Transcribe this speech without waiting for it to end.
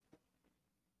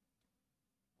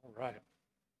All right.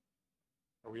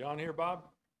 Are we on here, Bob?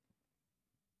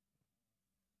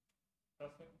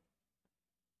 Testing.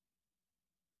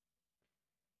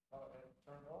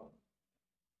 Turned on.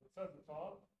 It says it's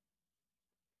on.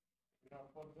 You're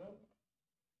not plugged in.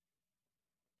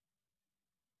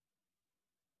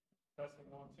 Testing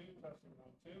 1 2. Testing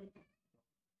 1 2.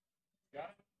 Got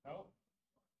it? No.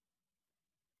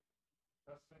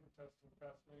 Testing. Testing.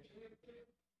 Testing.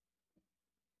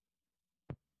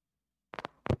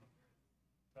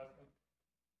 Testing.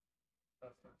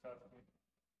 Testing. Testing.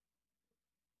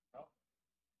 No.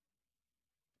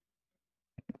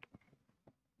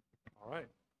 All right.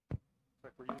 Looks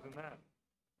like we're using that.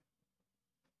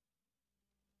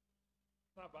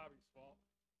 It's not Bobby's fault.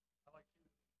 I like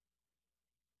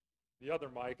you. The other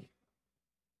mic,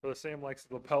 for the Sam likes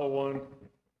the lapel one,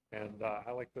 and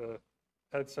I like the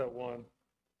headset one.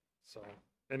 So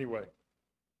anyway,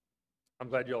 I'm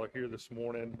glad y'all are here this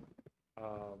morning.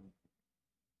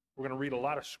 We're going to read a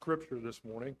lot of scripture this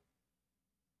morning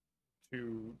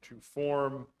to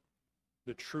form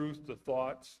the truth, the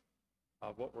thoughts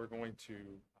of what we're going to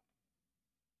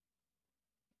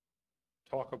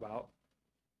talk about.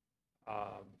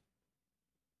 I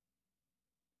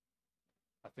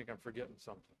think I'm forgetting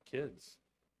something. Kids.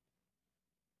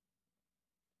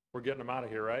 We're getting them out of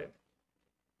here, right?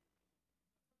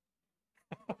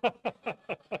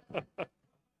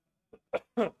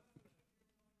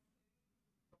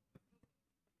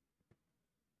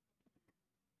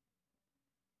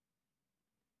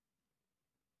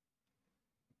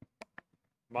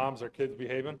 Moms, are kids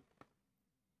behaving?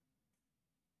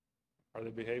 Are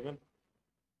they behaving?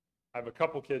 I have a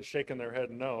couple kids shaking their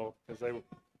head no because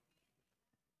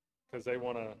they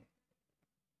want to.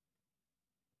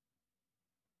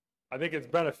 I think it's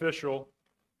beneficial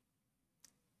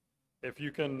if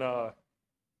you can,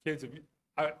 kids.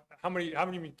 How many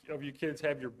of you kids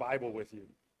have your Bible with you?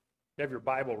 You have your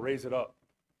Bible, raise it up.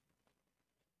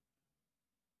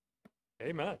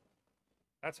 Amen.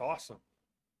 That's awesome.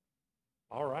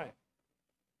 All right.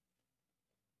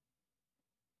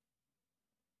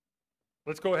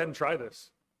 Let's go ahead and try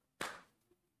this.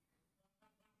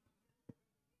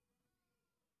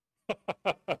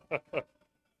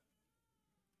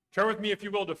 Turn with me, if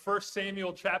you will, to 1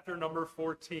 Samuel chapter number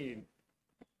 14.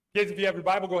 Kids, if you have your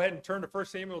Bible, go ahead and turn to 1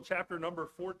 Samuel chapter number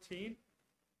 14.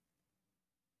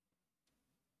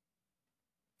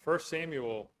 1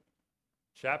 Samuel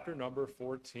chapter number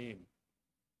 14.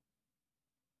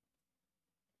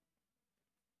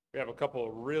 We have a couple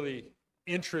of really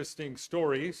interesting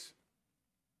stories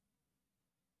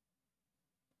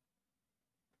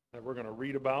that we're going to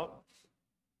read about,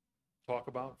 talk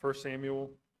about. 1 Samuel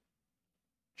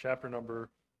chapter number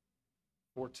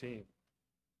 14.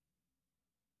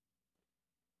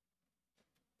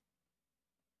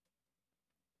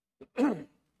 I'm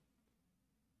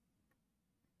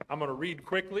going to read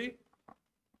quickly.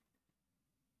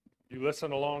 You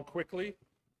listen along quickly.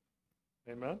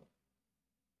 Amen.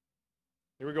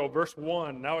 Here we go, verse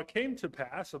 1. Now it came to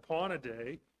pass upon a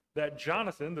day that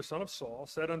Jonathan, the son of Saul,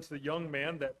 said unto the young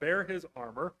man that bare his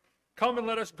armor, Come and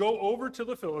let us go over to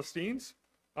the Philistines,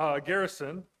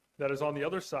 garrison that is on the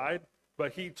other side.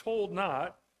 But he told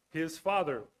not his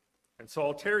father. And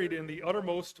Saul tarried in the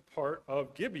uttermost part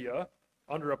of Gibeah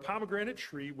under a pomegranate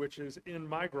tree, which is in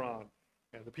Migron.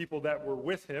 And the people that were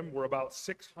with him were about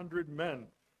 600 men.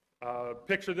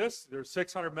 Picture this, there's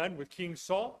 600 men with King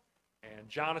Saul and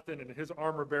Jonathan and his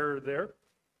armor bearer there.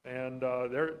 And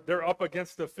they're up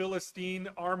against the Philistine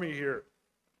army here.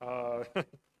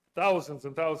 Thousands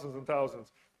and thousands and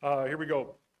thousands. Here we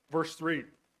go. Verse 3.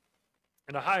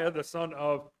 And Ahiah, the son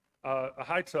of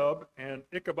Ahitub, and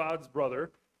Ichabod's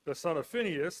brother, the son of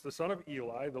Phinehas, the son of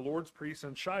Eli, the Lord's priest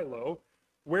in Shiloh,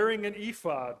 wearing an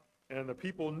ephod. And the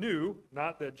people knew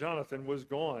not that Jonathan was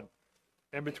gone.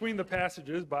 And between the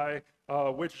passages by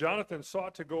which Jonathan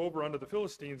sought to go over unto the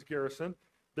Philistines' garrison,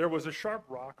 there was a sharp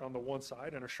rock on the one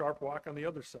side and a sharp rock on the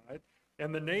other side.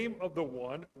 And the name of the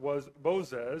one was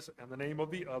Bozez, and the name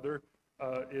of the other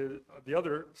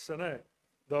Seneh.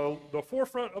 The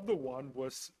forefront of the one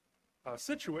was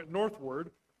situate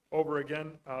northward over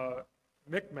again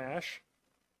Michmash,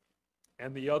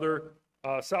 and the other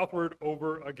southward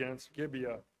over against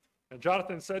Gibeah. And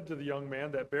Jonathan said to the young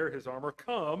man that bare his armor,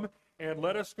 Come, and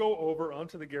let us go over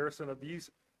unto the garrison of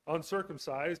these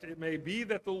uncircumcised. It may be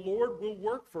that the Lord will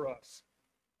work for us.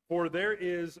 For there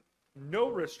is no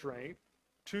restraint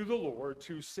to the Lord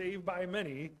to save by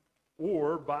many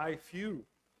or by few.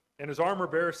 And his armor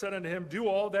bearer said unto him, Do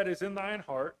all that is in thine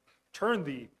heart. Turn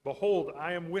thee, behold,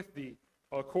 I am with thee,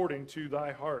 according to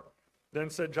thy heart. Then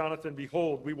said Jonathan,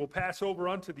 Behold, we will pass over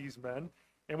unto these men,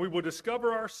 and we will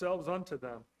discover ourselves unto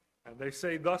them. And they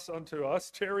say thus unto us,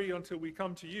 tarry until we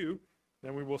come to you,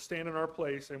 then we will stand in our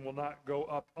place and will not go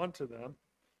up unto them.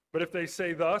 But if they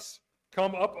say thus,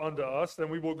 come up unto us, then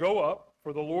we will go up,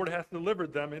 for the Lord hath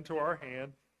delivered them into our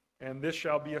hand, and this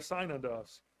shall be a sign unto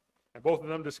us. And both of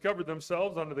them discovered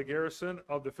themselves unto the garrison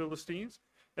of the Philistines.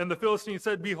 And the Philistines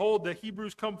said, behold, the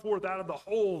Hebrews come forth out of the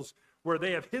holes where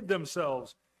they have hid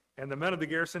themselves. And the men of the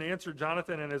garrison answered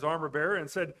Jonathan and his armor bearer and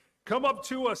said, come up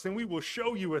to us, and we will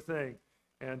show you a thing.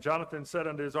 And Jonathan said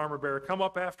unto his armor bearer, come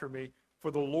up after me,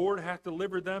 for the Lord hath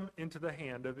delivered them into the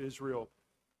hand of Israel.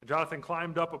 And Jonathan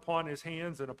climbed up upon his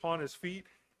hands and upon his feet,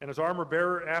 and his armor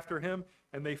bearer after him,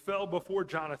 and they fell before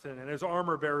Jonathan, and his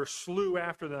armor bearer slew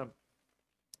after them.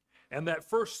 And that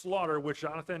first slaughter which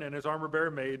Jonathan and his armor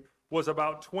bearer made was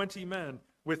about 20 men,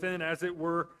 within as it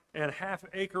were an half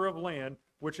acre of land,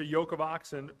 which a yoke of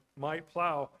oxen might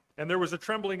plow. And there was a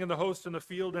trembling in the host in the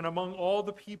field, and among all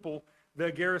the people,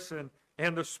 the garrison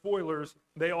and the spoilers,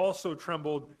 they also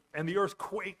trembled, and the earth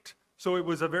quaked. So it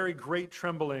was a very great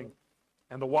trembling.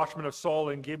 And the watchmen of Saul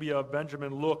and Gibeah of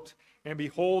Benjamin looked, and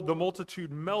behold, the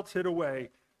multitude melted away,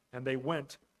 and they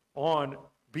went on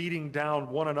beating down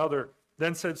one another.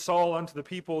 Then said Saul unto the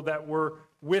people that were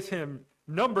with him,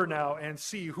 number now, and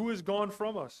see who is gone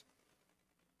from us.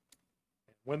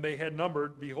 When they had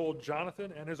numbered, behold,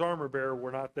 Jonathan and his armor bearer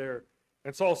were not there.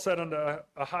 And Saul said unto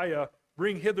Ahiah,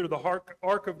 bring hither the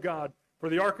ark of God, for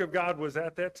the ark of God was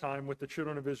at that time with the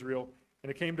children of Israel. And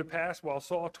it came to pass, while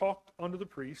Saul talked unto the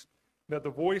priest, that the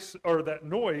voice, or that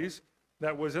noise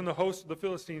that was in the host of the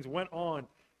Philistines went on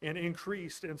and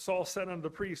increased. And Saul said unto the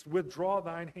priest, withdraw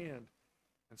thine hand.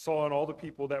 And Saul and all the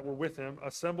people that were with him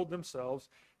assembled themselves,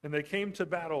 and they came to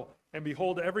battle. And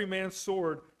behold, every man's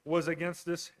sword was against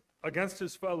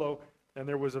his fellow, and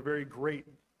there was a very great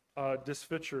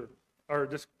discomfiture.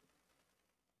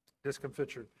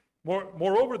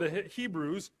 Moreover, the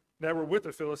Hebrews that were with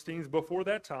the Philistines before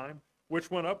that time,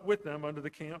 which went up with them unto the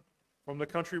camp from the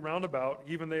country round about,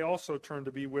 even they also turned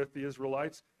to be with the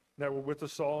Israelites that were with the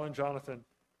Saul and Jonathan.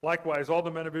 Likewise, all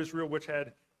the men of Israel which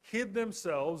had hid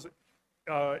themselves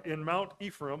in Mount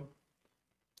Ephraim,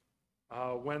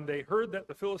 when they heard that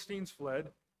the Philistines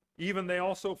fled, even they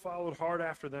also followed hard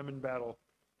after them in battle.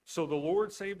 So the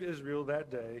Lord saved Israel that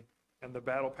day, and the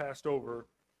battle passed over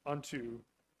unto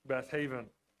Bethaven.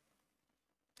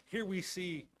 Here we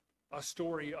see a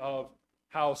story of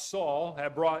how Saul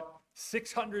had brought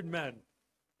 600 men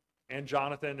and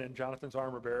Jonathan's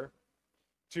armor bearer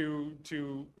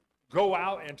to go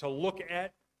out and to look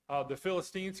at the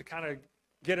Philistines, to kind of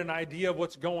get an idea of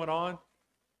what's going on.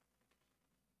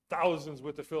 Thousands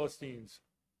with the Philistines,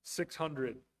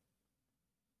 600.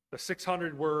 The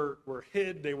 600 were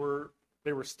hid. They were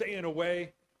staying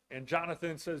away. And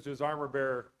Jonathan says to his armor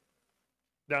bearer,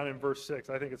 down in verse 6,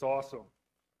 I think it's awesome.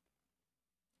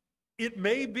 It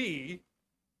may be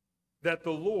that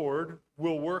the Lord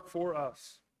will work for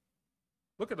us.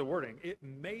 Look at the wording. It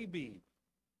may be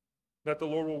that the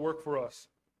Lord will work for us.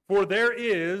 For there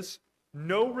is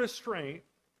no restraint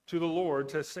to the Lord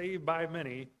to save by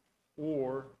many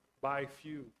or by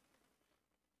few.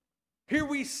 Here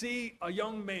we see a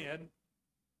young man.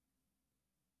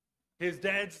 His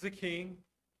dad's the king.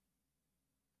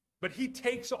 But he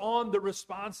takes on the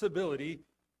responsibility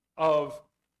of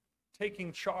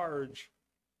taking charge.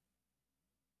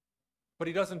 But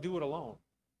he doesn't do it alone.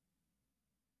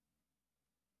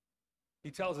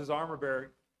 He tells his armor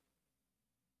bearer,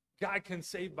 God can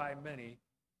save by many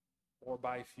or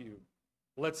by few.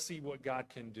 Let's see what God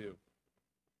can do.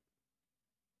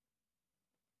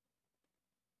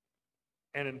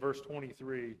 And in verse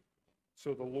 23,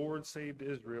 so the Lord saved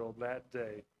Israel that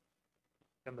day,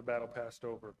 and the battle passed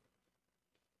over.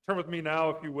 Turn with me now,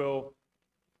 if you will,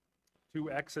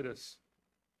 to Exodus,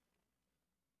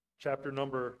 chapter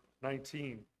number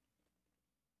 19.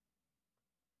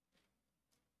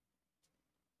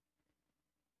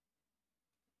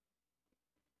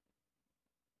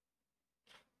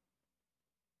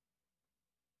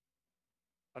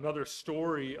 Another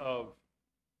story of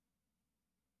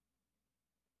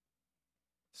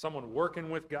someone working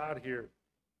with God here.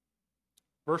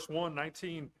 Verse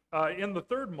 1:19. In the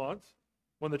third month,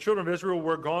 when the children of Israel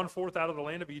were gone forth out of the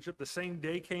land of Egypt, the same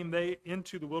day came they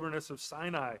into the wilderness of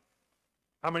Sinai.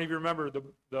 How many of you remember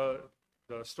the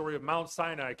story of Mount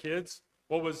Sinai, kids?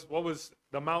 What was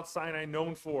the Mount Sinai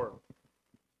known for?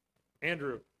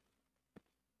 Andrew.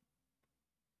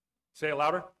 Say it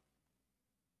louder.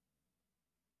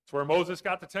 It's where Moses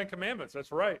got the Ten Commandments.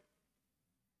 That's right.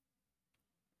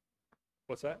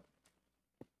 What's that?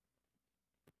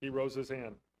 He rose his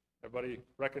hand. Everybody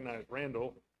recognize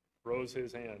Randall rose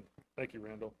his hand. Thank you,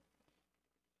 Randall.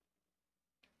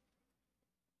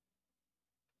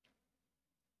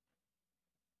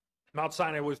 Mount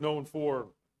Sinai was known for,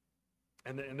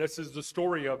 and this is the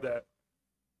story of that.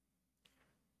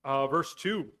 Verse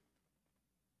 2,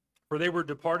 for they were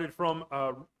departed from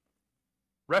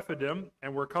Rephidim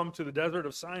and were come to the desert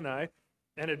of Sinai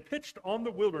and had pitched on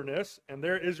the wilderness, and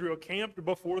there Israel camped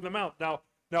before the mount.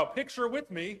 Now picture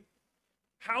with me,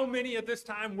 how many at this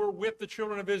time were with the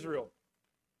children of Israel?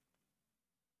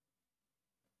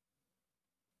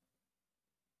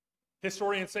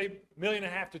 Historians say 1.5 million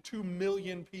to 2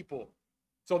 million people.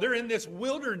 So they're in this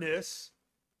wilderness.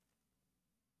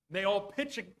 They all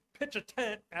pitch a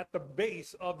tent at the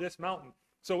base of this mountain.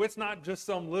 So it's not just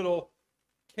some little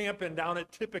camping down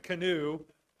at Tippecanoe.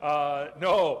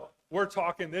 No, we're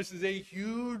talking, this is a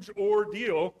huge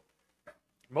ordeal.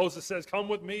 Moses says, come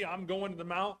with me, I'm going to the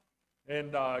mount.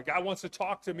 And God wants to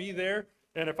talk to me there.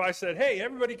 And if I said, hey,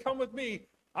 everybody come with me,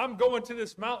 I'm going to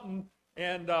this mountain,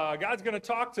 and God's going to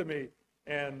talk to me.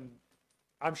 And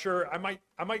I'm sure I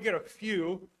might get a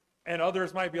few, and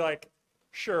others might be like,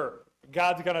 sure,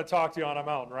 God's going to talk to you on a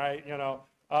mountain, right? You know,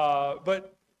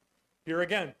 but here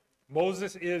again,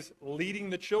 Moses is leading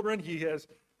the children. He has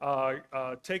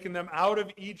taken them out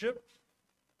of Egypt,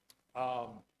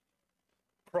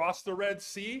 crossed the Red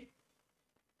Sea.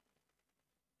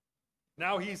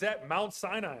 Now he's at Mount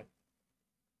Sinai.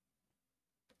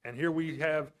 And here we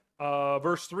have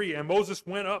verse 3, and Moses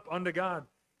went up unto God,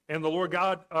 and the Lord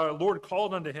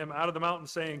called unto him out of the mountain,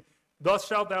 saying, thus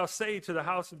shalt thou say to the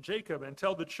house of Jacob, and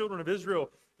tell the children of Israel,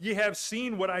 ye have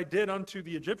seen what I did unto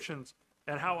the Egyptians,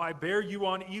 and how I bare you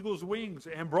on eagle's wings,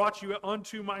 and brought you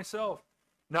unto myself.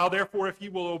 Now therefore, if ye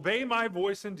will obey my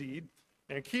voice indeed,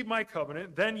 and keep my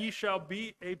covenant, then ye shall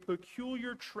be a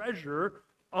peculiar treasure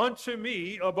unto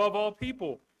me above all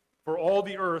people, for all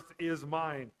the earth is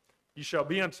mine. Ye shall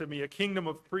be unto me a kingdom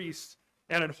of priests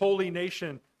and an holy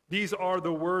nation. These are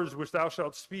the words which thou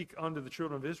shalt speak unto the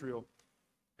children of Israel.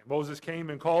 And Moses came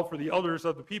and called for the elders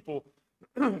of the people,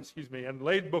 and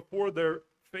laid before their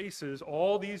faces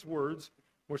all these words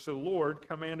which the Lord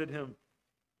commanded him.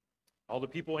 All the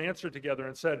people answered together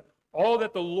and said, all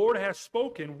that the Lord hath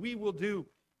spoken we will do.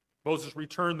 Moses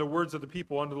returned the words of the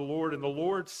people unto the Lord, and the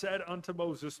Lord said unto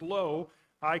Moses, lo,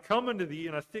 I come unto thee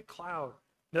in a thick cloud,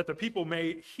 that the people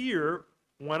may hear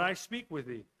when I speak with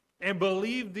thee, and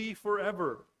believe thee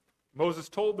forever. Moses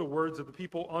told the words of the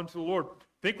people unto the Lord.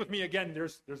 Think with me again,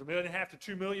 there's 1.5 million to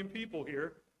 2 million people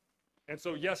here. And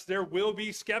so, yes, there will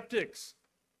be skeptics.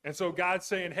 And so God's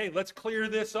saying, hey, let's clear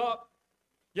this up.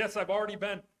 Yes, I've already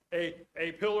been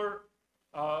a pillar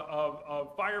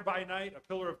of fire by night, a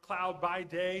pillar of cloud by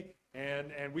day,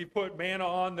 and we put manna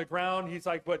on the ground. He's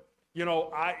like, but, you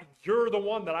know, you're the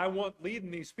one that I want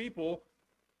leading these people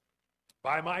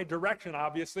by my direction,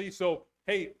 obviously. So,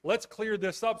 hey, let's clear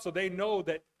this up so they know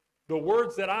that the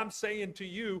words that I'm saying to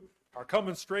you are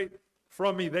coming straight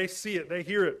from me. They see it. They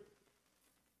hear it.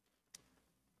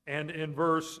 And in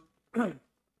verse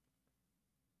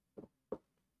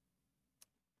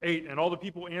 8, and all the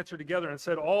people answered together and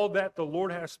said, all that the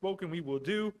Lord has spoken we will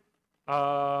do.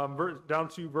 Down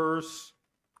to verse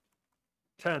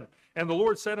 10. And the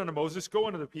Lord said unto Moses, go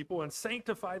unto the people and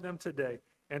sanctify them today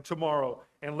and tomorrow,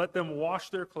 and let them wash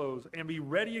their clothes, and be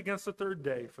ready against the third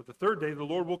day. For the third day the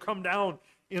Lord will come down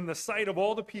in the sight of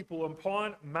all the people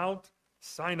upon Mount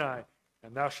Sinai.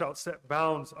 And thou shalt set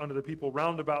bounds unto the people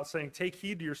round about, saying, take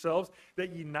heed to yourselves,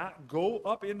 that ye not go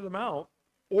up into the mount,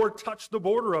 or touch the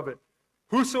border of it.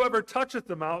 Whosoever toucheth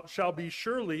the mount shall be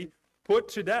surely put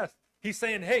to death. He's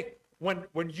saying, hey,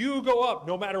 when you go up,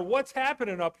 no matter what's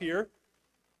happening up here,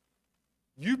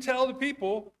 you tell the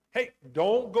people, hey,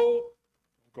 don't go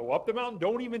up the mountain.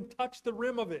 Don't even touch the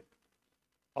rim of it.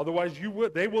 Otherwise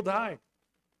they will die.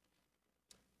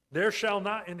 There shall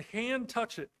not an hand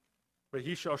touch it, but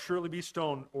he shall surely be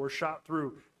stoned or shot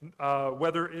through.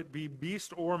 Whether it be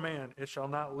beast or man, it shall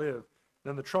not live.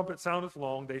 Then the trumpet soundeth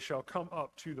long, they shall come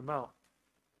up to the mount.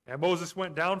 And Moses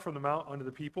went down from the mount unto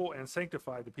the people, and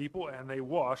sanctified the people, and they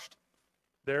washed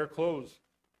their clothes.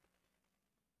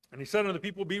 And he said unto the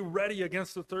people, be ready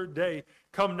against the third day.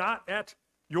 Come not at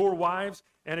your wives.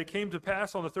 And it came to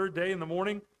pass on the third day in the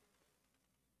morning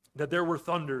that there were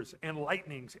thunders and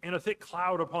lightnings and a thick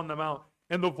cloud upon the mount,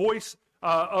 and the voice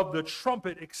of the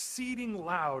trumpet exceeding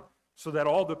loud, so that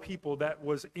all the people that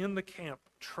was in the camp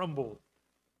trembled.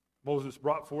 Moses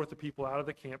brought forth the people out of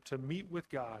the camp to meet with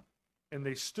God, and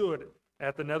they stood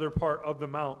at the nether part of the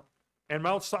mount. And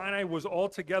Mount Sinai was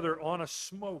altogether on a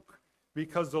smoke,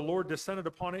 because the Lord descended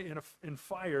upon it in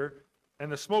fire,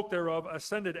 and the smoke thereof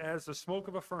ascended as the smoke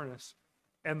of a furnace,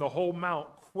 and the whole mount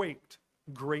quaked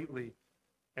greatly.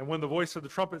 And when the voice of the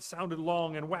trumpet sounded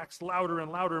long and waxed louder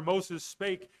and louder, Moses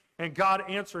spake, and God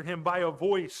answered him by a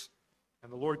voice.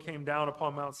 And the Lord came down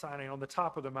upon Mount Sinai on the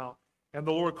top of the mount. And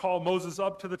the Lord called Moses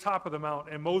up to the top of the mount,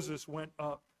 and Moses went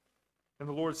up. And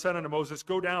the Lord said unto Moses,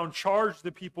 Go down, charge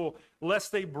the people,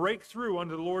 lest they break through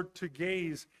unto the Lord to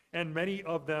gaze, and many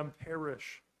of them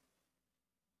perish.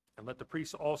 And let the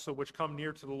priests also which come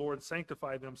near to the Lord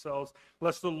sanctify themselves,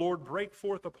 lest the Lord break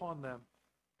forth upon them.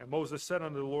 And Moses said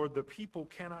unto the Lord, The people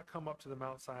cannot come up to the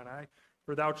Mount Sinai,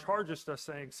 for thou chargest us,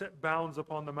 saying, Set bounds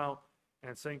upon the mount,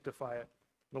 and sanctify it.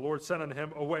 The Lord said unto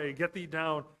him, Away, get thee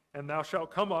down, and thou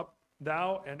shalt come up,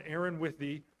 thou and Aaron with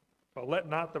thee, but let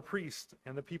not the priest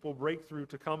and the people break through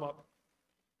to come up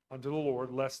unto the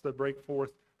Lord, lest they break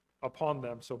forth upon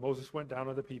them. So Moses went down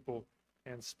to the people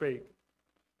and spake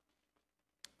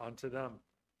unto them.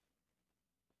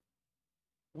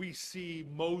 We see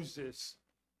Moses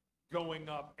going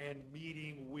up and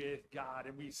meeting with God,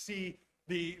 and we see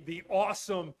the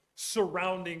awesome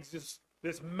surroundings,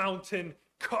 this mountain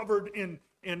covered in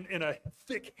a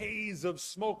thick haze of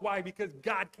smoke. Why? Because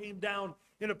God came down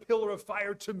in a pillar of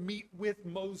fire to meet with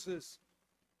Moses.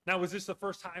 Now, was this the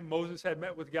first time Moses had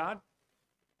met with God?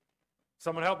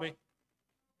 Someone help me.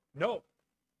 No.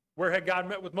 Where had God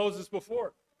met with Moses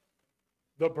before?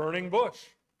 The burning bush.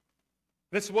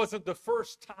 This wasn't the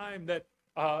first time that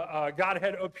God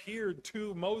had appeared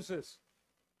to Moses,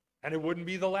 and it wouldn't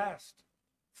be the last.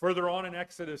 Further on in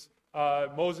Exodus,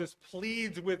 Moses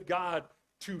pleads with God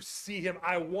to see him.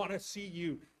 I want to see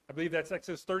you. I believe that's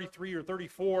Exodus 33 or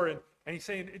 34, and he's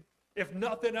saying, if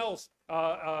nothing else,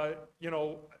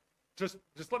 just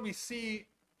let me see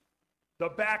the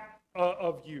back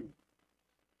of you.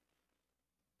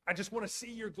 I just want to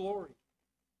see your glory.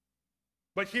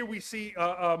 But here we see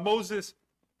Moses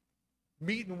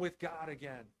meeting with God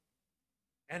again.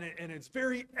 And it's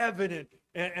very evident.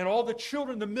 And all the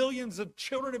children, the millions of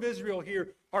children of Israel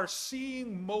here are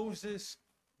seeing Moses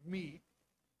meet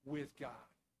with God.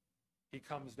 He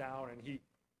comes down and he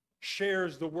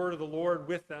shares the word of the Lord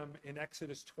with them in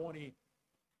Exodus 20,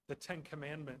 the 10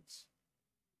 Commandments.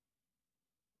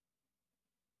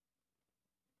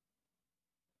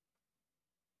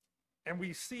 And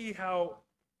we see how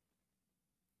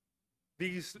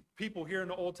these people here in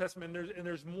the Old Testament, and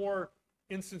there's more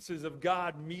instances of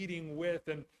God meeting with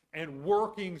and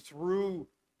working through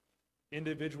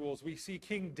individuals. We see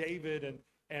King David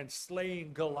and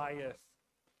slaying Goliath.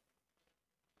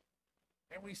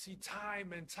 And we see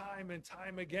time and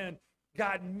time again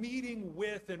God meeting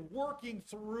with and working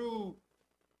through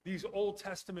these Old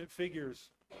Testament figures.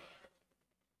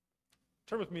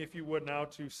 Turn with me, if you would, now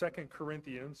to 2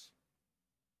 Corinthians.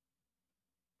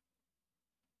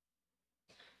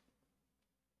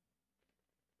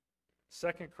 2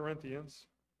 Corinthians,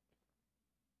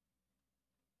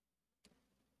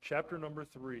 chapter number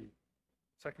 3.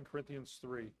 2 Corinthians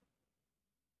 3.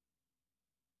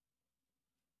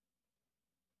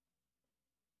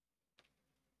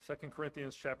 Second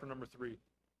Corinthians chapter number 3.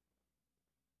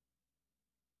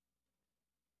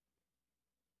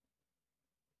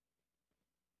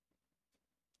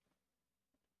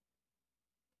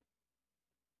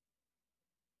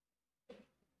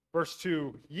 Verse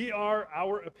 2, Ye are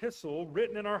our epistle,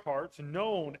 written in our hearts,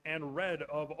 known and read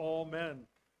of all men.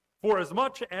 For as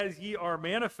much as ye are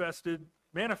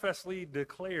manifestly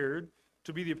declared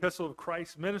to be the epistle of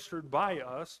Christ, ministered by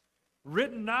us,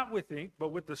 written not with ink,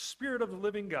 but with the Spirit of the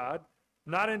living God,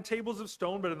 not in tables of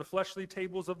stone, but in the fleshly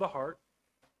tables of the heart.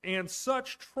 And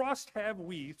such trust have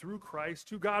we through Christ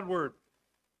to Godward.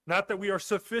 Not that we are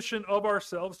sufficient of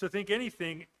ourselves to think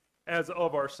anything as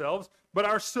of ourselves, but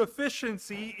our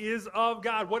sufficiency is of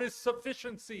God. What is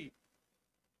sufficiency?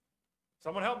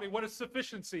 Someone help me. What is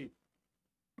sufficiency?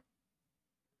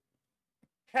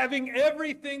 Having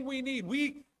everything we need.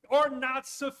 We are not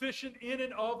sufficient in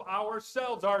and of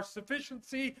ourselves. Our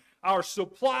sufficiency, our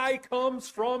supply comes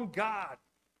from God.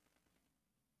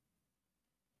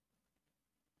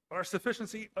 Our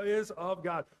sufficiency is of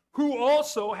God, who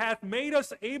also hath made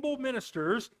us able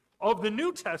ministers of the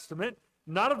New Testament,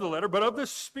 not of the letter, but of the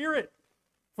Spirit.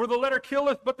 For the letter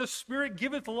killeth, but the Spirit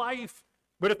giveth life.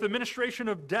 But if the ministration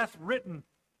of death written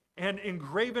and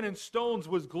engraven in stones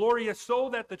was glorious, so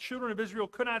that the children of Israel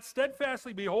could not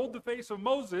steadfastly behold the face of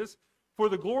Moses for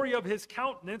the glory of his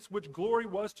countenance, which glory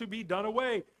was to be done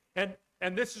away. And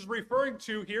this is referring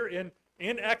to here in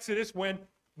Exodus when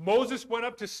Moses went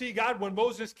up to see God. When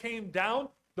Moses came down,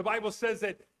 the Bible says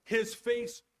that his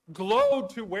face glowed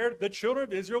to where the children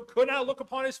of Israel could not look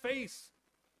upon his face.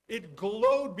 It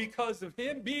glowed because of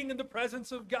him being in the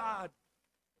presence of God.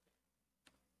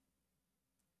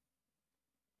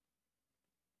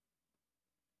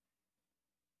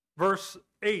 Verse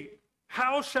 8,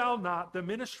 how shall not the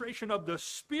ministration of the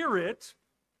Spirit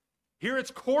Here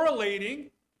it's correlating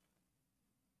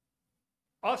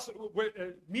us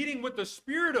meeting with the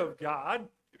Spirit of God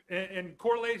in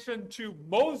correlation to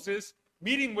Moses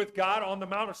meeting with God on the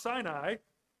Mount of Sinai.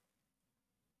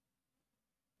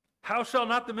 How shall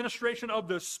not the ministration of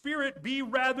the Spirit be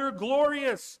rather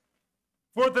glorious?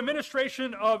 For if the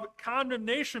ministration of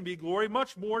condemnation be glory,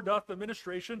 much more doth the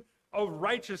ministration of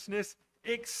righteousness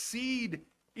exceed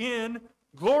in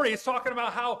glory. It's talking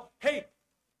about how, hey,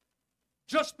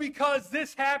 just because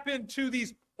this happened to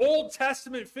these Old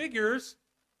Testament figures,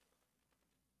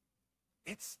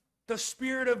 it's the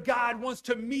Spirit of God wants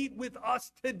to meet with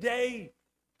us today.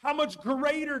 How much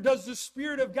greater does the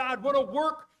Spirit of God want to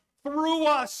work through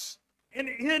us and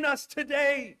in us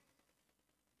today?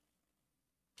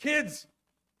 Kids,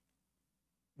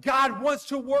 God wants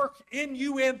to work in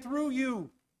you and through you.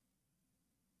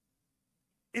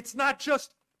 It's not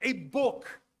just a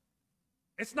book.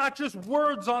 It's not just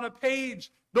words on a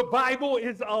page. The Bible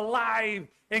is alive,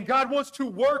 and God wants to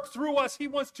work through us. He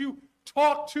wants to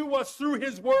talk to us through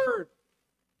His Word.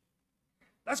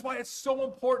 That's why it's so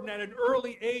important at an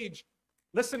early age.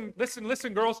 Listen,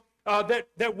 girls,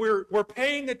 that we're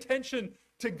paying attention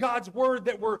to God's Word,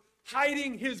 that we're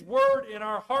hiding His Word in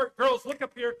our heart. Girls, look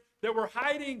up here, that we're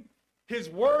hiding His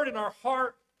Word in our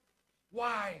heart.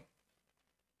 Why?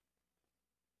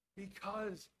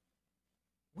 Because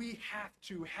we have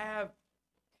to have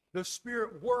the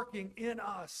Spirit working in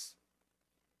us.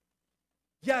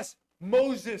 Yes,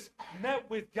 Moses met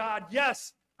with God.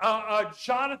 Yes,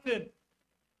 Jonathan,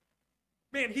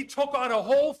 man, he took on a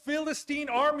whole Philistine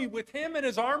army with him and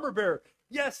his armor bearer.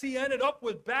 Yes, he ended up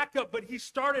with backup, but he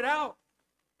started out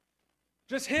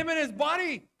just him and his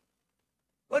buddy.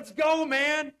 Let's go,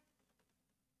 man.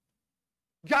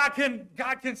 God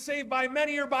can save by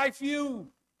many or by few.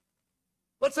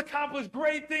 Let's accomplish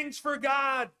great things for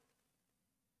God.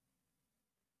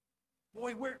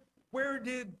 Boy, where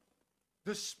did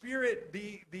the Spirit,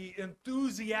 the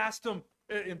enthusiasm,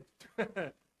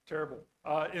 terrible,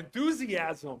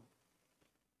 enthusiasm,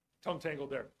 tongue tangled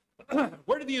there.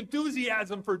 Where did the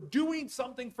enthusiasm for doing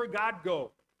something for God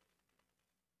go?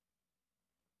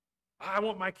 I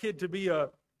want my kid to be a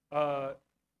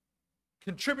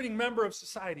contributing member of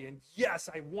society. And yes,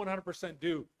 I 100%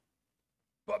 do.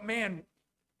 But man,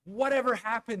 whatever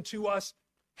happened to us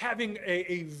having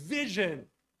a vision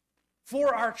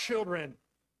for our children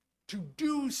to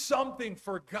do something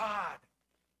for God?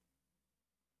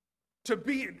 To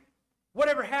be,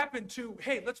 whatever happened to,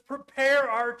 hey, let's prepare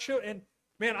our children. And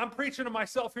man, I'm preaching to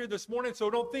myself here this morning,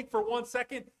 so don't think for 1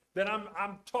 second that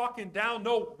I'm talking down.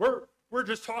 No, we're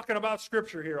just talking about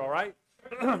Scripture here, all right?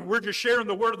 We're just sharing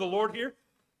the word of the Lord here.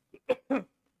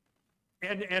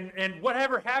 and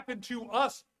whatever happened to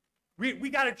us, we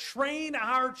got to train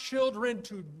our children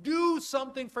to do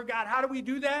something for God. How do we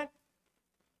do that?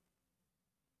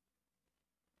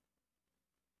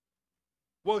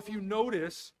 Well, if you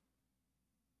notice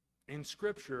in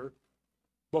Scripture,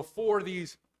 before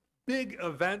these big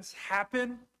events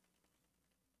happen,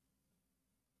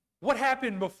 what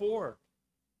happened before?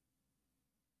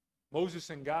 Moses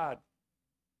and God,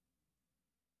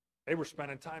 they were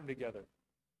spending time together.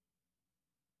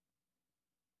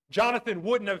 Jonathan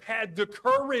wouldn't have had the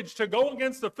courage to go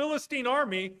against the Philistine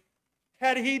army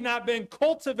had he not been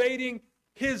cultivating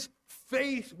his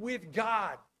faith with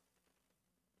God.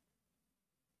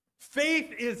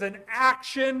 Faith is an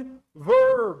action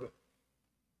verb.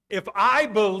 If I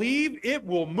believe, it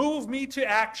will move me to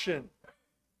action.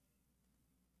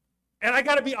 And I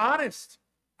got to be honest.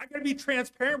 I got to be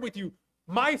transparent with you.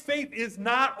 My faith is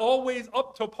not always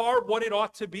up to par what it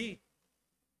ought to be.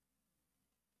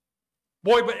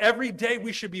 Boy, but every day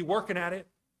we should be working at it.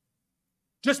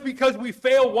 Just because we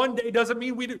fail one day doesn't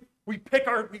mean we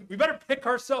better pick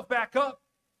ourselves back up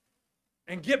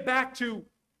and get back to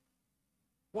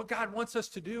what God wants us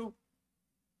to do.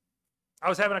 I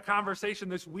was having a conversation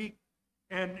this week,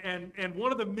 and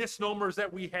one of the misnomers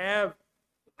that we have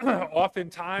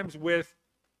oftentimes with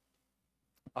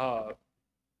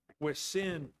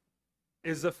sin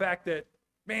is the fact that,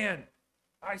 man,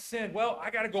 I sinned. Well, I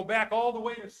got to go back all the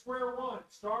way to square one,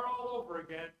 start all over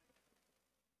again.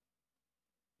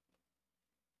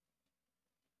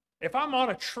 If I'm on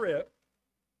a trip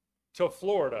to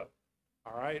Florida,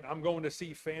 all right, I'm going to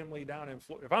see family down in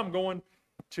Florida. If I'm going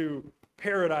to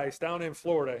Paradise down in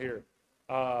Florida here,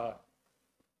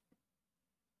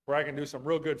 where I can do some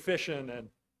real good fishing and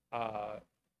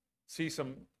see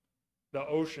the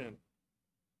ocean,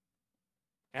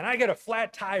 and I get a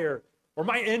flat tire or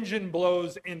my engine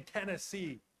blows in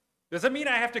Tennessee, does that mean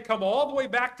I have to come all the way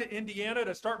back to Indiana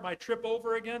to start my trip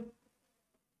over again?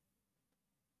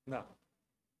 No.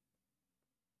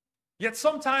 Yet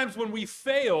sometimes when we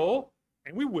fail,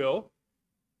 and we will,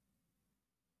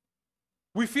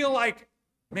 we feel like,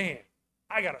 man,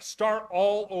 I got to start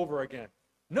all over again.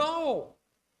 No.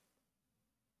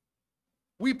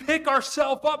 We pick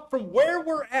ourselves up from where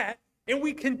we're at and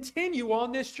we continue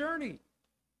on this journey.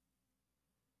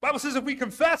 The Bible says if we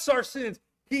confess our sins,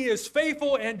 he is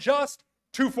faithful and just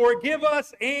to forgive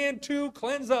us and to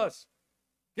cleanse us.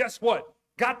 Guess what?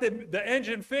 Got the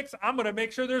engine fixed. I'm going to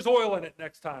make sure there's oil in it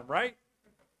next time, right?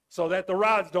 So that the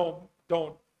rods don't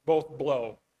both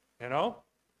blow, you know?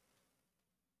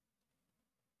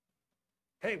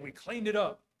 Hey, we cleaned it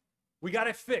up. We got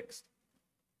it fixed.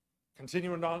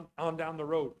 Continuing on down the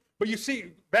road. But you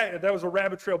see, that was a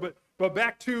rabbit trail, but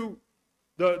back to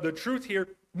the truth here,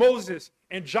 Moses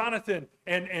and Jonathan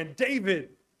and David,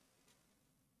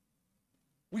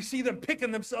 we see them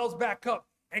picking themselves back up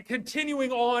and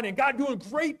continuing on, and God doing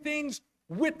great things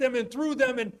with them and through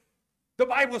them. And the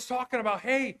Bible is talking about,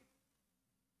 hey,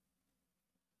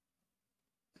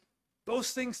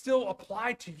 those things still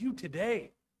apply to you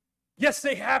today. Yes,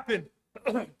 they happened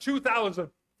 2,000,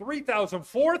 3,000,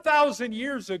 4,000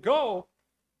 years ago.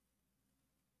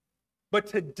 But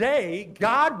today,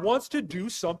 God wants to do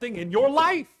something in your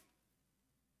life.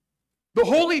 The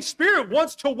Holy Spirit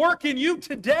wants to work in you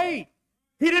today.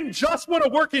 He didn't just want to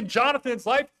work in Jonathan's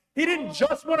life. He didn't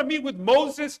just want to meet with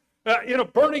Moses in a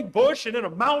burning bush and in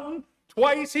a mountain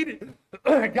twice.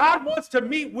 God wants to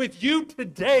meet with you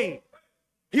today.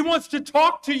 He wants to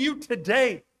talk to you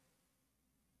today.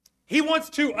 He wants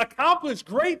to accomplish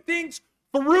great things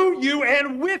through you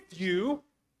and with you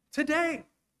today.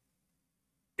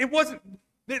 It wasn't,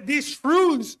 these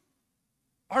truths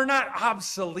are not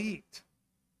obsolete.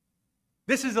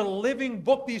 This is a living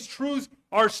book. These truths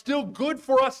are still good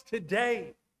for us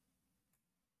today.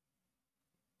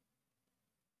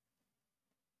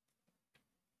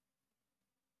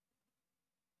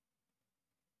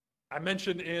 I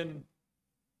mentioned in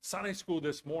Sunday school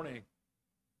this morning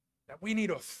that we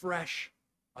need a fresh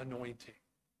anointing.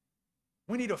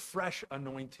 We need a fresh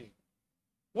anointing.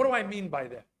 What do I mean by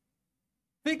that?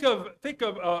 Think of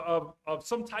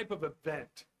some type of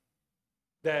event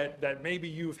that maybe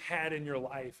you've had in your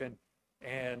life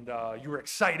and you were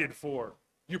excited for,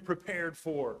 you prepared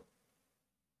for.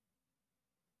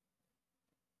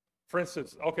 For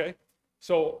instance, okay,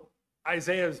 so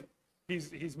Isaiah's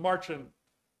he's marching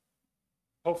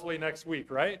hopefully next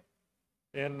week, right?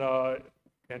 And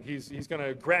he's going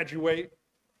to graduate.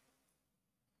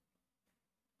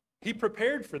 He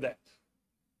prepared for that.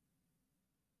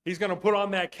 He's going to put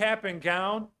on that cap and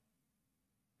gown,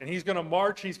 and he's going to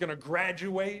march. He's going to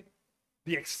graduate.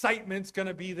 The excitement's going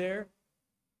to be there.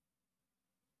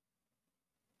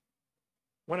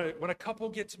 When a couple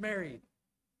gets married,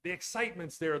 the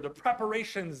excitement's there. The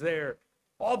preparation's there.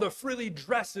 All the frilly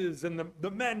dresses, and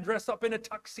the men dress up in a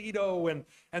tuxedo,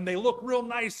 and they look real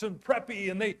nice and preppy,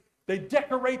 and they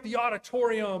decorate the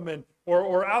auditorium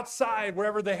or outside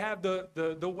wherever they have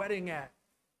the wedding at.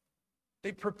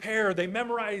 They prepare, they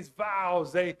memorize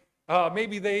vows,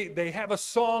 maybe they have a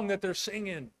song that they're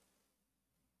singing.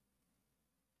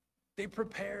 They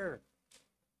prepare.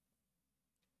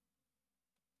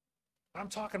 I'm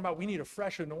talking about we need a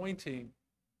fresh anointing.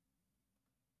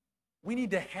 We need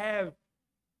to have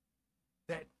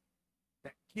that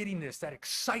giddiness, that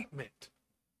excitement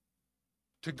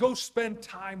to go spend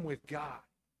time with God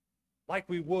like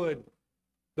we would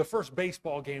the first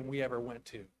baseball game we ever went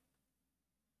to.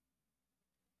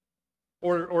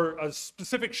 Or a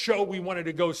specific show we wanted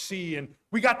to go see, and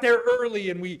we got there early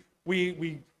and we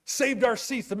saved our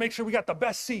seats to make sure we got the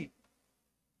best seat.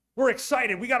 We're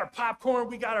excited. We got our popcorn,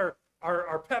 we got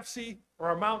our Pepsi or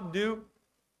our Mountain Dew.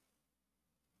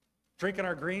 Drinking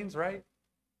our greens, right?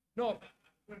 No.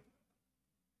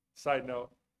 Side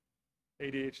note.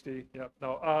 ADHD. Yep.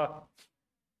 No.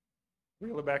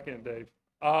 Reel it back in, Dave.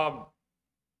 But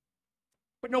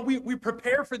no, we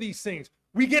prepare for these things.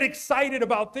 We get excited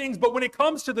about things, but when it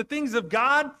comes to the things of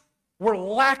God, we're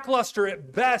lackluster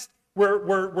at best.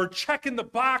 We're checking the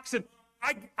box, and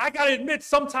I gotta admit,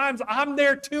 sometimes I'm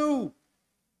there too.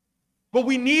 But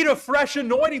we need a fresh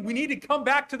anointing. We need to come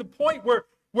back to the point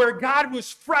where God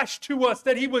was fresh to us,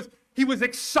 that He was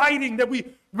exciting, that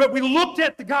we looked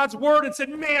at God's word and said,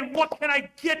 man, what can I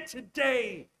get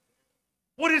today?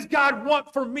 What does God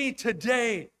want for me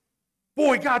today?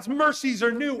 Boy, God's mercies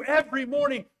are new every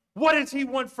morning. What does He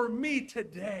want for me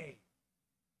today?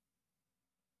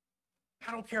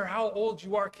 I don't care how old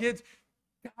you are, kids.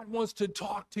 God wants to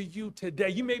talk to you today.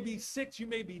 You may be 6, you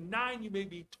may be 9, you may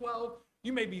be 12,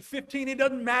 you may be 15. It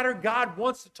doesn't matter. God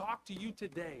wants to talk to you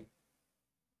today,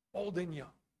 old and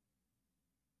young.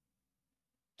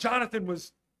 Jonathan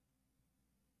was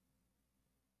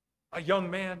a young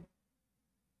man.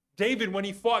 David, when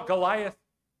he fought Goliath,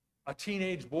 a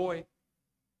teenage boy.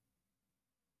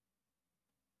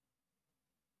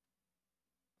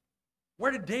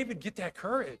 Where did David get that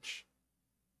courage?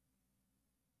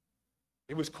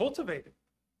 It was cultivated.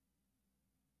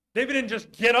 David didn't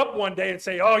just get up one day and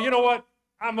say, oh, you know what?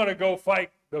 I'm going to go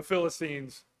fight the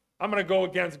Philistines. I'm going to go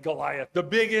against Goliath, the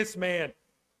biggest man.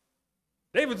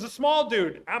 David's a small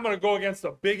dude. I'm going to go against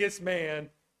the biggest man.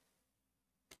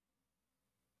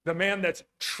 The man that's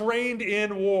trained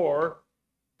in war.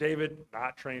 David,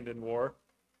 not trained in war.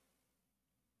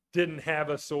 Didn't have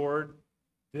a sword.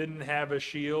 Didn't have a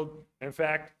shield. In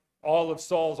fact, all of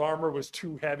Saul's armor was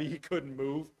too heavy. He couldn't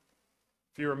move.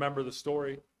 If you remember the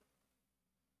story.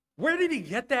 Where did he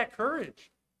get that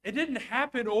courage? It didn't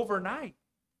happen overnight.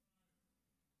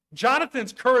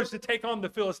 Jonathan's courage to take on the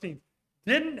Philistines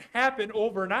didn't happen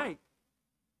overnight.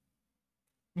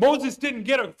 Moses didn't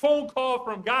get a phone call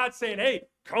from God saying, hey,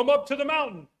 come up to the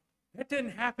mountain. That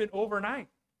didn't happen overnight.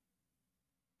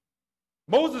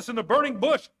 Moses in the burning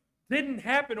bush didn't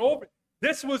happen overnight.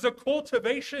 This was a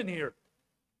cultivation here.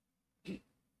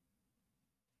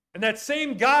 And that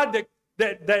same God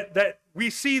that we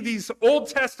see these Old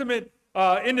Testament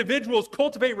individuals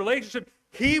cultivate relationship,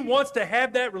 he wants to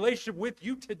have that relationship with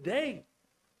you today.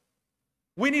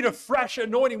 We need a fresh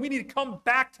anointing. We need to come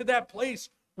back to that place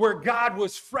where God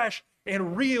was fresh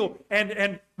and real.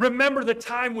 And remember the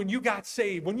time when you got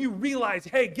saved, when you realized,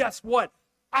 hey, guess what?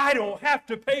 I don't have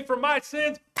to pay for my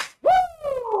sins.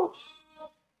 Woo!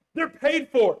 They're paid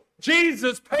for.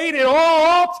 Jesus paid it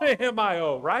all to him I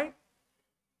owe, right?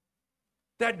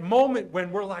 That moment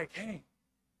when we're like, hey,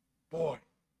 boy,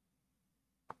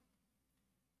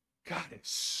 God is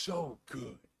so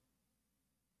good.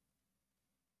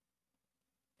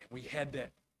 And we had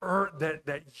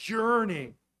that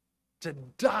yearning to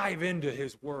dive into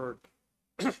his word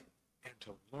and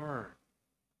to learn.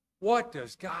 What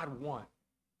does God want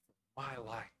for my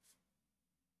life?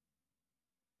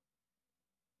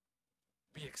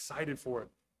 Be excited for it.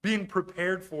 Being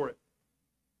prepared for it.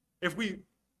 If we,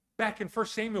 back in 1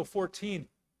 Samuel 14,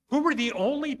 who were the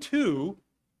only two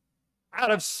out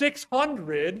of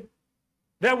 600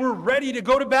 that were ready to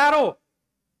go to battle?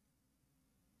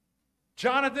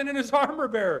 Jonathan and his armor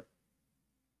bearer.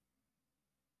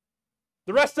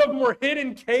 The rest of them were hid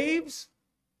in caves,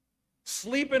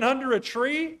 sleeping under a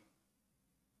tree.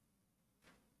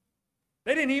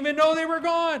 They didn't even know they were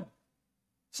gone.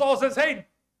 Saul says, hey,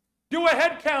 do a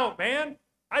head count, man.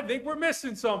 I think we're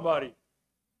missing somebody.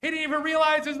 He didn't even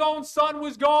realize his own son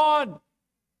was gone.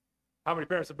 How many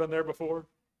parents have been there before?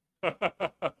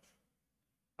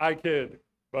 I kid,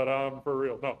 but for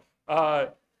real,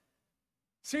 no.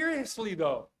 Seriously,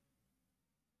 though.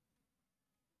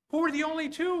 Who were the only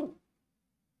two?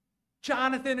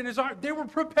 Jonathan and his arm. They were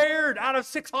prepared out of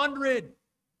 600.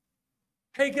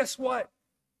 Hey, guess what?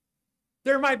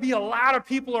 There might be a lot of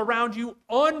people around you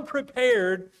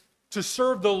unprepared to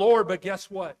serve the Lord, but guess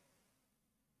what?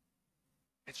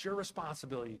 It's your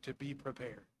responsibility to be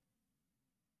prepared.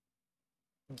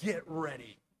 Get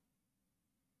ready.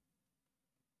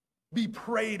 Be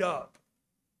prayed up.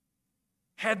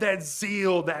 Have that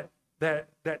zeal,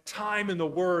 that time in the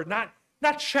Word, not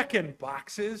checking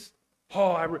boxes.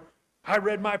 Oh, I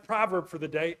read my proverb for the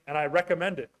day, and I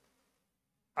recommend it.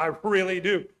 I really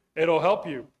do. It'll help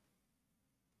you.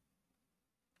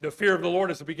 The fear of the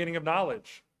Lord is the beginning of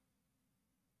knowledge.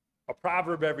 A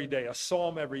proverb every day, a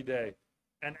psalm every day,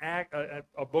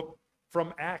 a book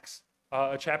from Acts,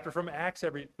 a chapter from Acts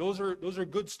every. Those are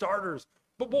good starters.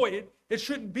 But boy, it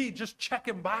shouldn't be just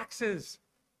checking boxes.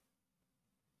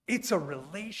 It's a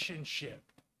relationship.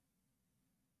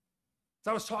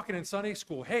 So I was talking in Sunday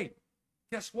school. Hey,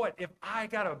 guess what? If I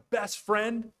got a best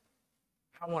friend,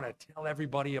 I want to tell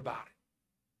everybody about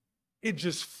it. It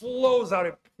just flows out.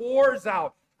 It pours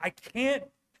out. I can't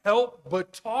help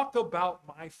but talk about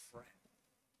my friend.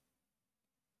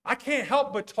 I can't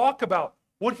help but talk about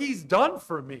what he's done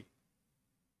for me.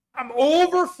 I'm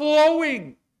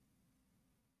overflowing.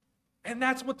 And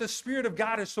that's what the Spirit of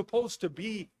God is supposed to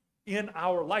be in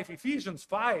our life. Ephesians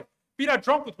 5, be not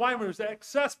drunk with wine where there's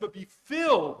excess, but be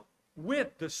filled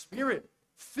with the Spirit.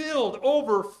 Filled,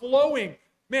 overflowing.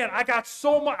 Man, I got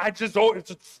so much, it's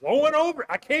just flowing over.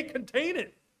 I can't contain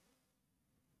it.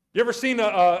 You ever seen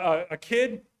a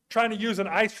kid trying to use an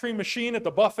ice cream machine at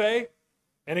the buffet,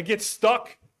 and it gets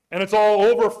stuck, and it's all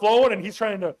overflowing, and he's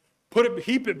trying to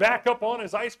heap it back up on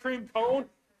his ice cream cone?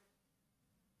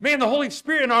 Man, the Holy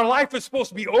Spirit in our life is supposed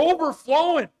to be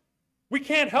overflowing. We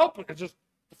can't help it. It's just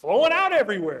flowing out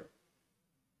everywhere.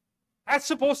 That's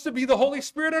supposed to be the Holy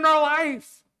Spirit in our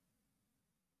life.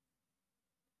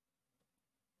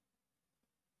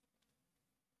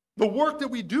 The work that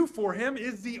we do for him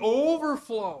is the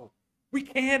overflow. We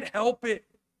can't help it.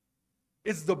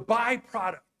 It's the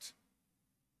byproduct.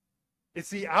 It's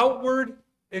the outward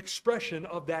expression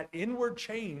of that inward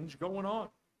change going on.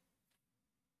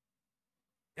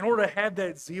 In order to have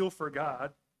that zeal for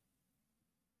God,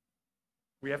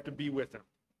 we have to be with him.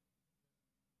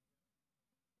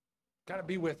 Got to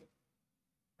be with him.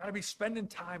 Got to be spending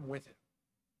time with him.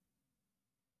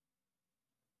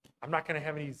 I'm not going to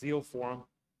have any zeal for him.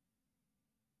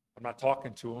 I'm not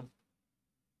talking to him.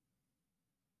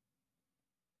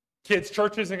 Kids,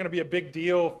 church isn't going to be a big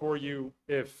deal for you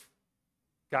if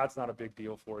God's not a big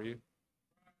deal for you.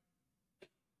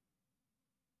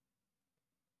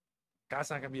 God's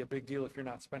not going to be a big deal if you're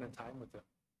not spending time with him.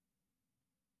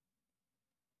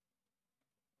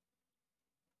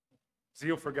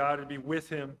 Zeal for God to be with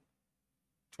him,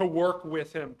 to work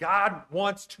with him. God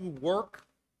wants to work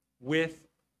with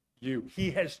you.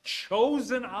 He has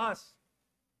chosen us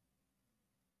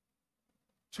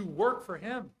to work for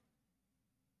him.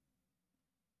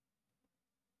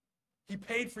 He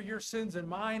paid for your sins and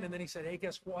mine, and then he said, hey,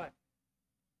 guess what?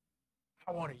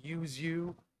 I want to use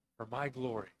you for my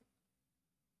glory.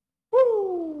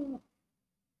 Woo!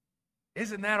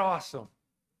 Isn't that awesome?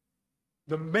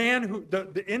 The man who,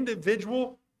 the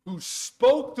individual who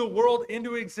spoke the world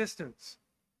into existence.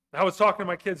 I was talking to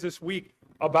my kids this week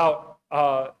about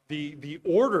the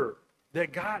order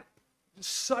that God,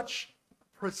 such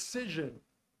precision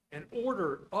and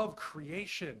order of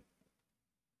creation.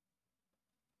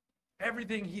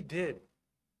 Everything he did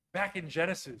back in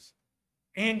Genesis.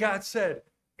 And God said,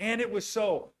 and it was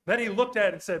so. Then he looked at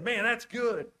it and said, man, that's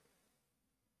good.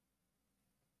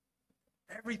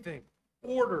 Everything.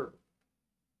 Order.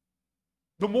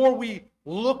 The more we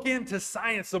look into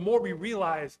science, the more we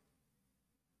realize,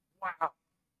 wow,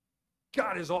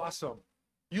 God is awesome.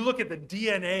 You look at the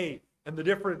DNA and the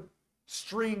different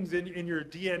strings in your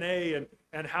DNA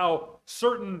and how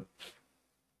certain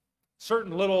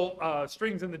little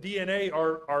strings in the DNA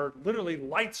are literally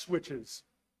light switches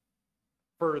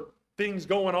for things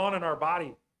going on in our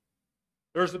body.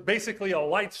 There's basically a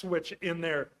light switch in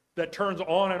there that turns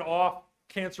on and off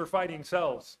cancer-fighting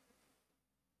cells.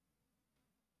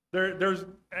 There's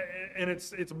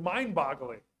it's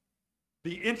mind-boggling,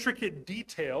 the intricate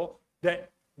detail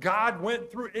that God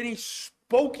went through, and he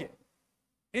spoke it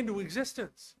into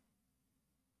existence.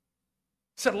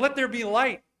 He said, let there be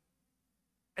light.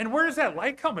 And where is that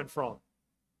light coming from?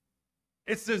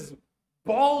 It's this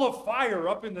ball of fire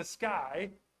up in the sky,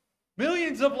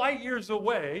 millions of light years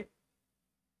away.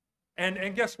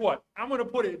 And guess what? I'm going to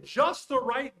put it just the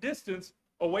right distance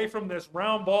away from this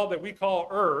round ball that we call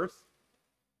Earth.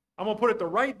 I'm going to put it the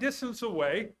right distance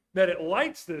away that it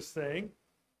lights this thing.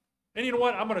 And you know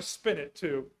what? I'm going to spin it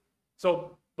too.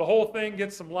 So the whole thing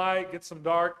gets some light, gets some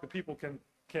dark. The people can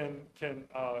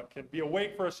be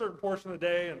awake for a certain portion of the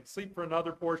day and sleep for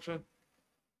another portion.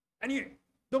 And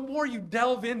the more you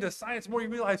delve into science, the more you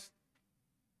realize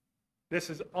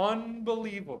this is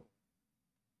unbelievable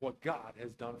what God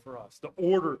has done for us. The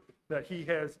order that he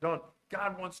has done.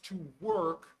 God wants to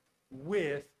work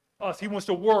with us. He wants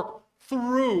to work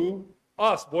through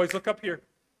us. Boys, look up here.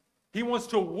 He wants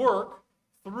to work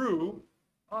through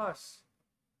us.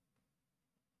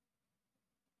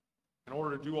 In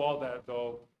order to do all that,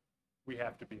 though, we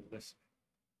have to be listening.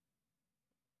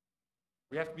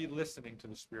 We have to be listening to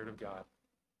the Spirit of God.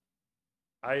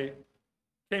 I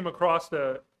came across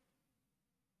a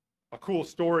cool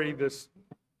story this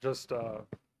just a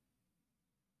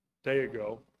day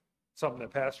ago, something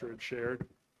that Pastor had shared.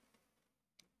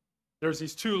 There's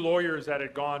these two lawyers that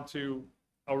had gone to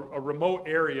a remote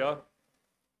area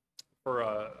for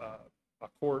a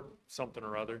court, something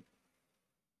or other.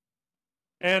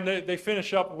 And they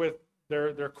finish up with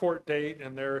their court date,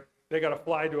 and they got to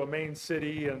fly to a main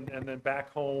city and then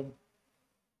back home.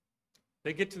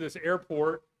 They get to this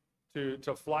airport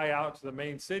to fly out to the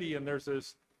main city, and there's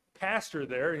this pastor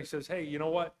there. He says, hey, you know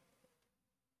what?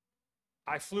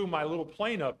 I flew my little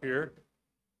plane up here.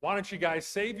 Why don't you guys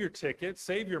save your ticket,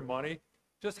 save your money,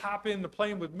 just hop in the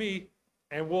plane with me,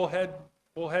 and we'll head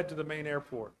to the main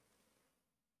airport.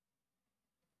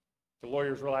 The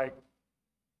lawyers were like,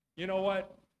 you know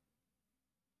what?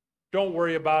 Don't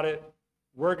worry about it.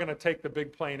 We're going to take the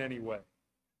big plane anyway.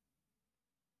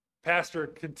 Pastor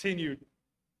continued,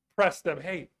 pressed them,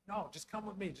 hey, no, just come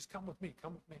with me, come with me.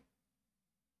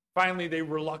 Finally, they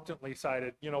reluctantly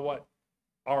decided, you know what?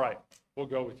 All right, we'll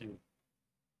go with you.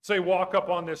 So they walk up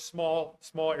on this small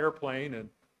airplane,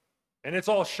 and it's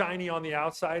all shiny on the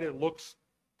outside. It looks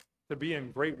to be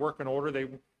in great working order.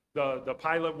 The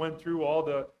pilot went through all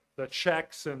the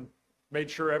checks and made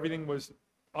sure everything was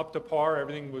up to par.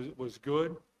 Everything was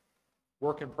good,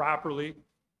 working properly.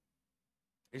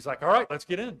 He's like, all right, let's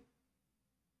get in.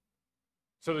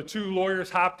 So the two lawyers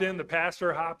hopped in, the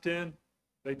pastor hopped in,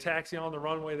 they taxi on the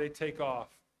runway, they take off.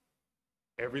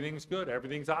 Everything's good,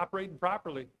 everything's operating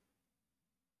properly.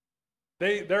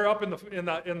 They're up in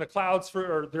the clouds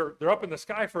they're up in the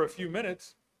sky for a few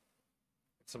minutes.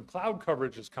 Some cloud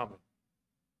coverage is coming.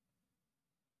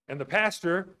 And the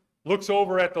pastor looks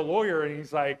over at the lawyer and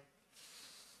he's like,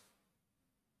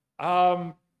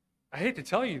 I hate to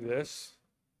tell you this,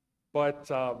 but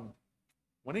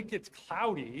when it gets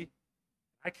cloudy,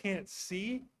 I can't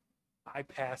see, I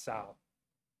pass out.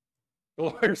 The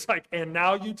lawyer's like, and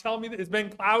now you tell me that it's been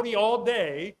cloudy all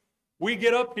day. We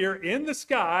get up here in the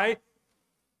sky,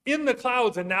 in the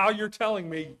clouds, and now you're telling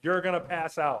me you're going to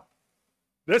pass out.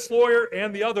 This lawyer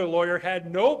and the other lawyer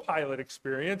had no pilot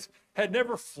experience, had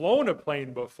never flown a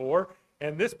plane before,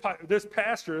 and this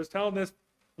pastor is telling this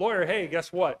lawyer, hey,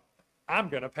 guess what? I'm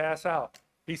going to pass out.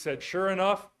 He said, sure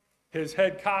enough, his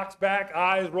head cocks back,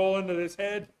 eyes roll into his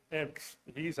head, and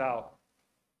he's out.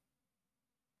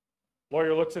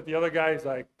 Lawyer looks at the other guy, he's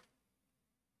like,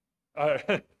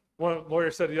 one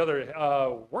lawyer said to the other,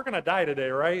 we're going to die today,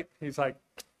 right? He's like,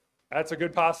 that's a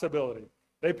good possibility.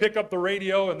 They pick up the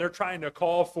radio and they're trying to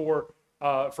call for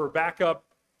backup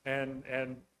and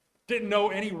didn't know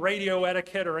any radio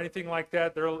etiquette or anything like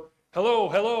that. They're,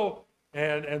 hello.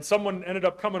 And someone ended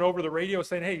up coming over the radio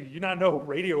saying, hey, you not know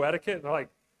radio etiquette? And they're like,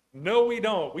 no, we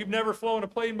don't. We've never flown a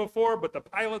plane before, but the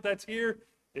pilot that's here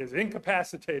is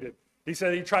incapacitated. He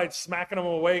said he tried smacking them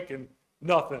awake and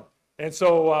nothing. And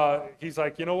so he's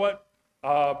like, you know what?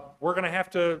 We're going to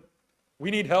have to, we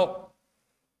need help.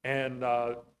 And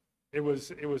it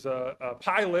was a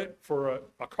pilot for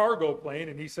a cargo plane.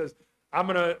 And he says, I'm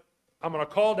going to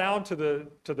call down to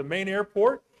the main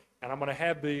airport, and I'm going to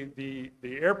have the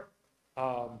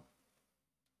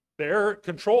air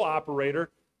control operator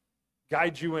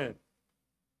guide you in.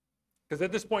 Because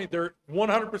at this point, they're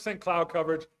 100% cloud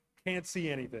coverage, can't see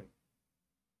anything.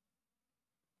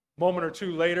 Moment or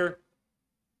two later,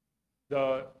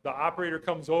 the operator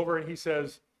comes over and he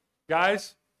says,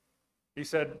 guys, he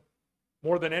said,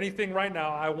 more than anything right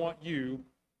now, I want you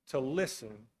to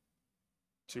listen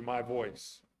to my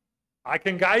voice. I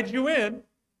can guide you in,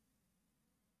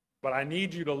 but I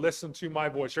need you to listen to my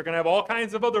voice. You're going to have all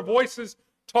kinds of other voices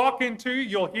talking to you.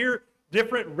 You'll hear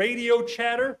different radio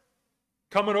chatter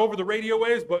coming over the radio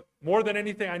waves, but more than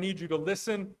anything, I need you to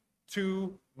listen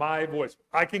to my voice.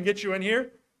 I can get you in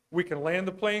here. We can land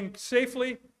the plane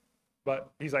safely, but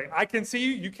he's like, I can see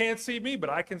you. You can't see me, but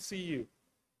I can see you.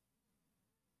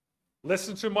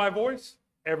 Listen to my voice.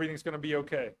 Everything's going to be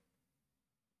okay.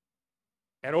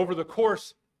 And over the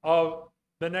course of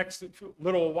the next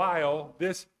little while,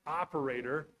 this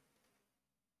operator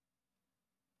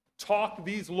talked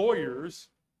these lawyers,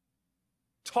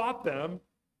 taught them,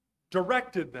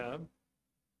 directed them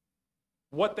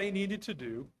what they needed to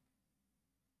do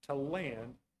to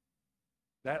land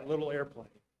that little airplane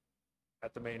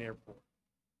at the main airport.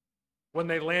 When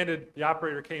they landed, the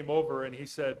operator came over and he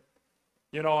said,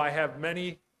 you know, I have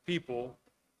many people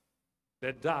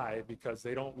that die because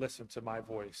they don't listen to my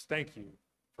voice. Thank you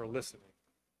for listening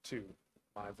to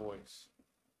my voice.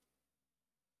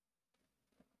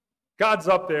 God's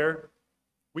up there.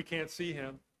 We can't see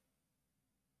him.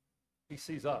 He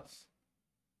sees us.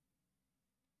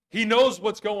 He knows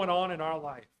what's going on in our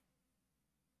life.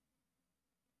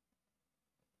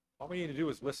 All we need to do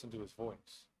is listen to his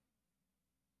voice.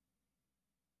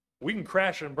 We can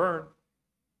crash and burn.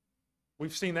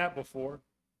 We've seen that before.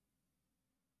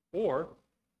 Or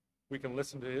we can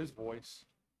listen to his voice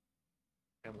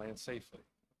and land safely.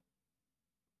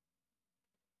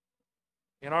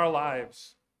 In our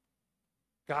lives,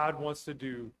 God wants to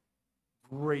do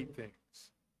great things.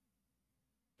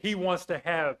 He wants to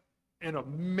have an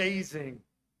amazing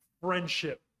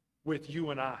friendship with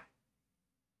you and I.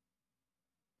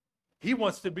 He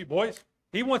wants to be, boys,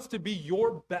 he wants to be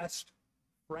your best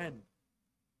friend.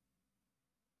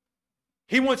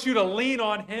 He wants you to lean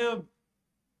on him.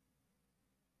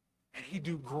 And he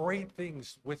do great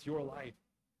things with your life.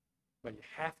 But you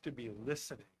have to be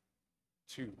listening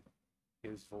to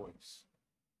his voice.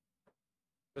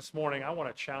 This morning, I want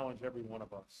to challenge every one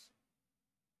of us.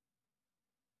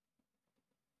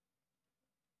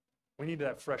 We need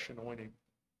that fresh anointing.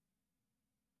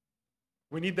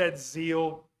 We need that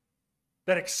zeal,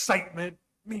 that excitement.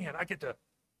 Man,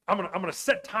 I'm gonna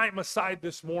set time aside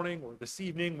this morning or this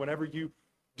evening, whenever you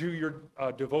do your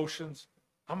devotions.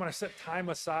 I'm gonna set time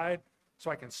aside so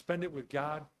I can spend it with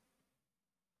God.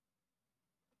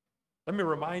 Let me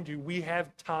remind you, we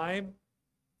have time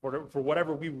for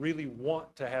whatever we really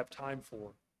want to have time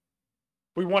for.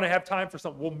 If we want to have time for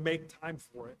something, we'll make time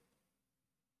for it.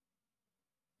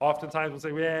 Oftentimes we'll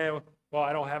say, yeah, well,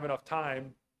 I don't have enough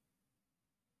time.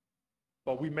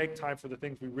 But we make time for the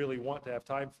things we really want to have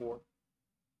time for.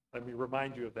 Let me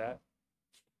remind you of that.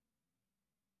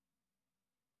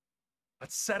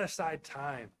 Let's set aside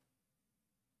time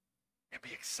and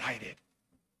be excited.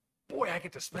 Boy, I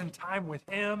get to spend time with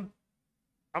him.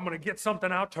 I'm going to get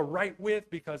something out to write with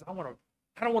because I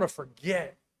don't want to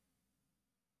forget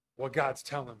what God's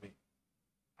telling me.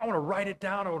 I want to write it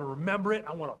down. I want to remember it.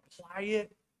 I want to apply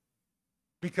it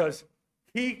because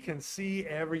he can see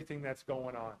everything that's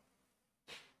going on.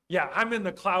 Yeah, I'm in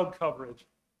the cloud coverage.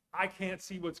 I can't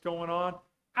see what's going on.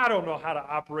 I don't know how to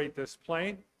operate this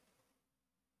plane.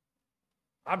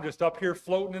 I'm just up here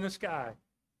floating in the sky.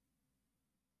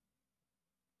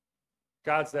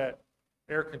 God's that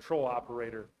air control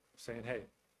operator saying, hey,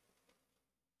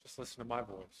 just listen to my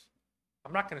voice.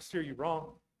 I'm not going to steer you wrong.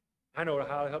 I know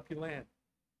how to help you land.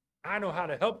 I know how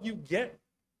to help you get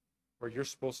where you're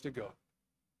supposed to go.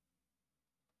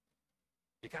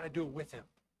 You got to do it with him.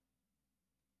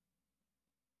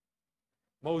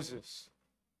 Moses,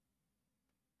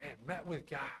 man, met with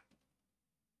God.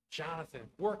 Jonathan,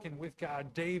 working with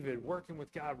God. David, working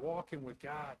with God, walking with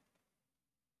God.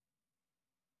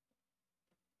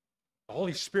 The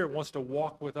Holy Spirit wants to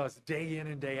walk with us day in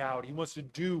and day out. He wants to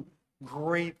do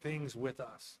great things with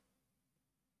us.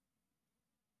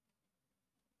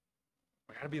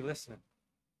 We got to be listening.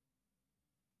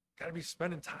 Got to be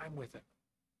spending time with him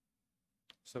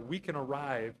so we can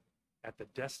arrive at the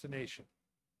destination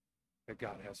that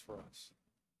God has for us.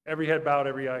 Every head bowed,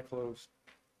 every eye closed.